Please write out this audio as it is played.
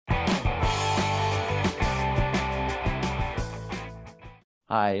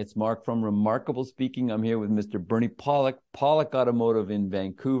Hi, it's Mark from Remarkable Speaking. I'm here with Mr. Bernie Pollock, Pollock Automotive in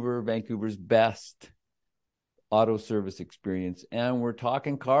Vancouver, Vancouver's best auto service experience. And we're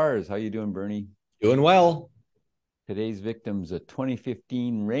talking cars. How you doing, Bernie? Doing well. Today's victim's a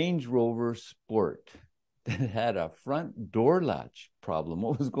 2015 Range Rover Sport that had a front door latch problem.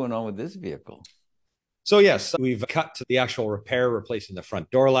 What was going on with this vehicle? So yes, we've cut to the actual repair, replacing the front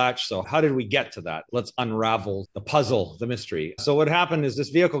door latch. So how did we get to that? Let's unravel the puzzle, the mystery. So what happened is this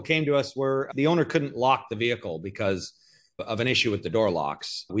vehicle came to us where the owner couldn't lock the vehicle because of an issue with the door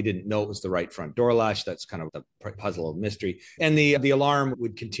locks. We didn't know it was the right front door latch. That's kind of the puzzle of mystery. And the alarm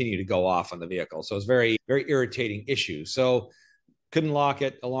would continue to go off on the vehicle. So it's very, very irritating issue. So couldn't lock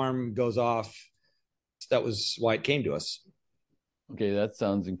it. Alarm goes off. That was why it came to us. Okay, that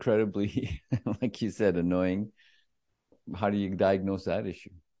sounds incredibly, like you said, annoying. How do you diagnose that issue?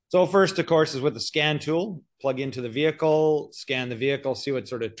 So first, of course, is with the scan tool, plug into the vehicle, scan the vehicle, see what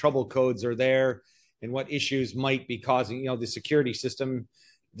sort of trouble codes are there and what issues might be causing, the security system.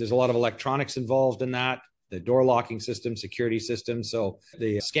 There's a lot of electronics involved in that, the door locking system, security system. So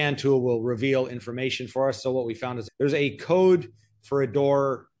the scan tool will reveal information for us. So what we found is there's a code for a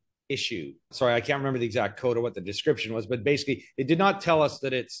door issue. Sorry, I can't remember the exact code or what the description was, but basically it did not tell us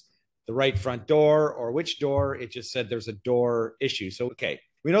that it's the right front door or which door. It just said there's a door issue. So, okay,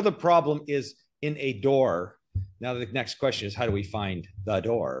 we know the problem is in a door. Now the next question is, how do we find the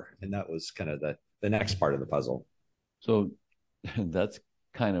door? And that was kind of the next part of the puzzle. So that's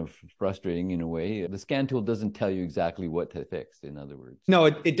kind of frustrating in a way. The scan tool doesn't tell you exactly what to fix, in other words. No,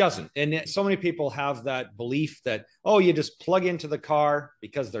 it doesn't. And so many people have that belief that, oh, you just plug into the car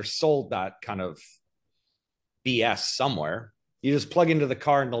because they're sold that kind of BS somewhere. You just plug into the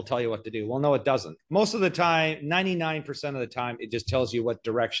car and they'll tell you what to do. Well, no, it doesn't. Most of the time, 99% of the time, it just tells you what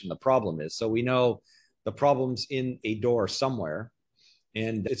direction the problem is. So we know the problem's in a door somewhere.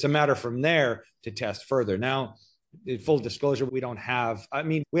 And it's a matter from there to test further. Now, in full disclosure, we have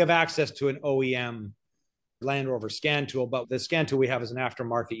access to an OEM Land Rover scan tool, but the scan tool we have is an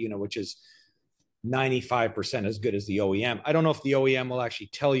aftermarket unit, which is 95% as good as the OEM. I don't know if the OEM will actually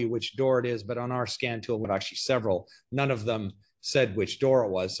tell you which door it is, but on our scan tool, we have actually several. None of them said which door it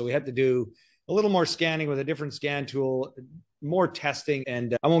was. So we had to do a little more scanning with a different scan tool, more testing.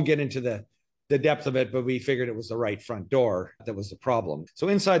 And I won't get into the depth of it, but we figured it was the right front door that was the problem. So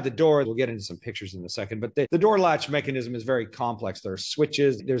inside the door, we'll get into some pictures in a second, but the door latch mechanism is very complex. There are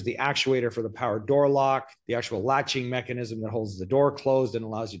switches. There's the actuator for the power door lock, the actual latching mechanism that holds the door closed and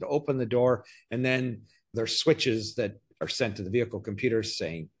allows you to open the door. And then there's switches that are sent to the vehicle computer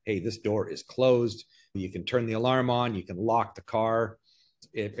saying, hey, this door is closed. You can turn the alarm on. You can lock the car.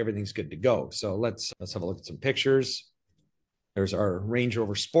 Everything's good to go. So let's have a look at some pictures. There's our Range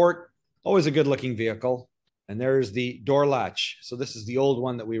Rover Sport. Always a good looking vehicle. And there's the door latch. So this is the old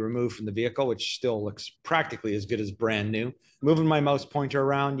one that we removed from the vehicle, which still looks practically as good as brand new. Moving my mouse pointer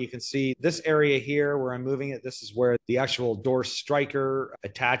around, you can see this area here where I'm moving it. This is where the actual door striker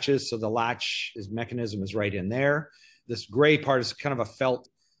attaches. So the latch mechanism is right in there. This gray part is kind of a felt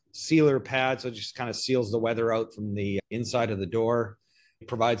sealer pad. So it just kind of seals the weather out from the inside of the door. It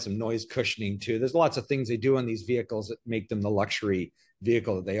provides some noise cushioning too. There's lots of things they do on these vehicles that make them the luxury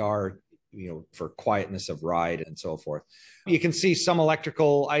vehicle that they are, for quietness of ride and so forth. You can see some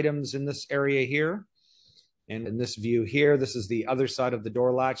electrical items in this area here. And in this view here, this is the other side of the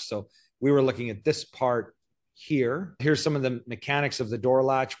door latch. So we were looking at this part here. Here's some of the mechanics of the door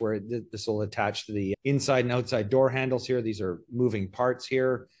latch where this will attach to the inside and outside door handles here. These are moving parts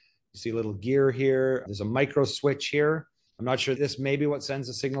here. You see a little gear here. There's a micro switch here. I'm not sure, this may be what sends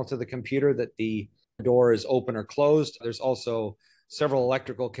a signal to the computer that the door is open or closed. There's also several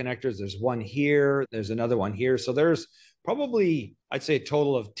electrical connectors. There's one here. There's another one here. So there's probably, I'd say, a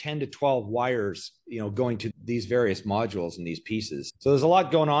total of 10 to 12 wires, going to these various modules and these pieces. So there's a lot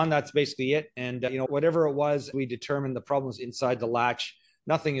going on. That's basically it. And, whatever it was, we determined the problems inside the latch.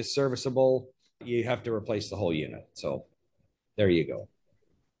 Nothing is serviceable. You have to replace the whole unit. So there you go.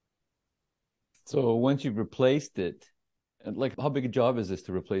 So once you've replaced it, like, how big a job is this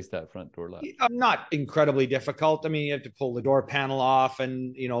to replace that front door latch? Not incredibly difficult. I mean, you have to pull the door panel off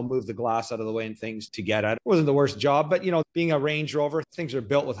and, move the glass out of the way and things to get at it. It wasn't the worst job, but, being a Range Rover, things are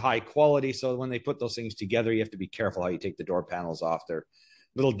built with high quality. So when they put those things together, you have to be careful how you take the door panels off. They're a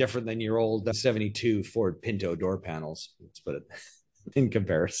little different than your old 72 Ford Pinto door panels. Let's put it in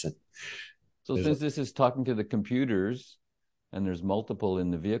comparison. So since this is talking to the computers, and there's multiple in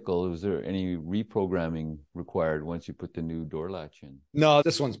the vehicle. Is there any reprogramming required once you put the new door latch in? No,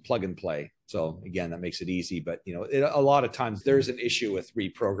 this one's plug and play. So again, that makes it easy. But a lot of times there's an issue with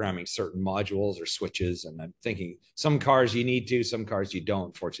reprogramming certain modules or switches. And I'm thinking some cars you need to, some cars you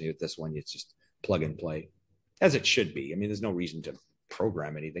don't. Fortunately, with this one, it's just plug and play, as it should be. I mean, there's no reason to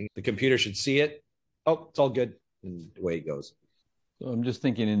program anything. The computer should see it. Oh, it's all good, and away it goes. So I'm just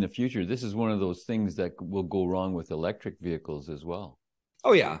thinking in the future, this is one of those things that will go wrong with electric vehicles as well.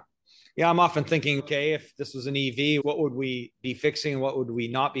 Oh, yeah. Yeah, I'm often thinking, okay, if this was an EV, what would we be fixing? What would we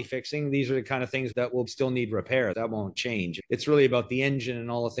not be fixing? These are the kind of things that will still need repair. That won't change. It's really about the engine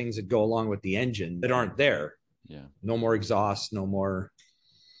and all the things that go along with the engine that aren't there. Yeah. No more exhaust, no more,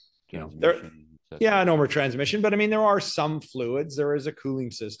 transmission, no more transmission. But I mean, there are some fluids. There is a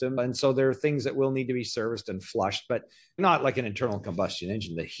cooling system. And so there are things that will need to be serviced and flushed, but not like an internal combustion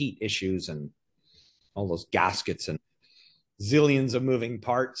engine. The heat issues and all those gaskets and zillions of moving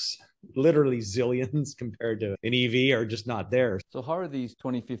parts, literally zillions compared to an EV, are just not there. So how are these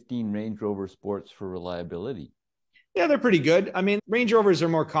 2015 Range Rover Sports for reliability? Yeah, they're pretty good. I mean, Range Rovers are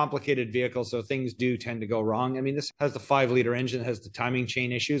more complicated vehicles, so things do tend to go wrong. I mean, this has the 5-liter engine, has the timing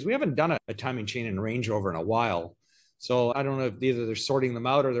chain issues. We haven't done a timing chain in Range Rover in a while. So I don't know if either they're sorting them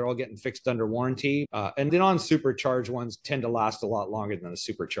out or they're all getting fixed under warranty. And the non-supercharged ones tend to last a lot longer than the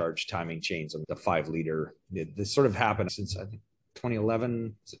supercharged timing chains of the 5-liter. This sort of happened since, I think,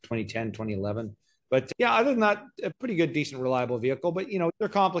 2011, 2010, 2011. But yeah, other than that, a pretty good, decent, reliable vehicle. But, they're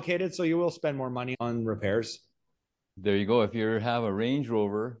complicated, so you will spend more money on repairs. There you go. If you have a Range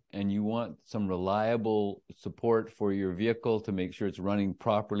Rover and you want some reliable support for your vehicle to make sure it's running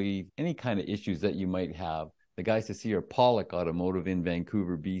properly, any kind of issues that you might have, the guys to see are Pollock Automotive in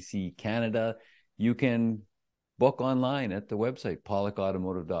Vancouver, BC, Canada. You can book online at the website,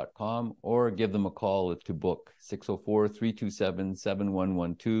 pollockautomotive.com, or give them a call to book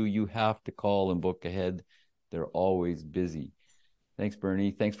 604-327-7112. You have to call and book ahead. They're always busy. Thanks,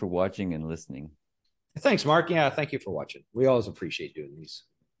 Bernie. Thanks for watching and listening. Thanks, Mark. Yeah, thank you for watching. We always appreciate doing these.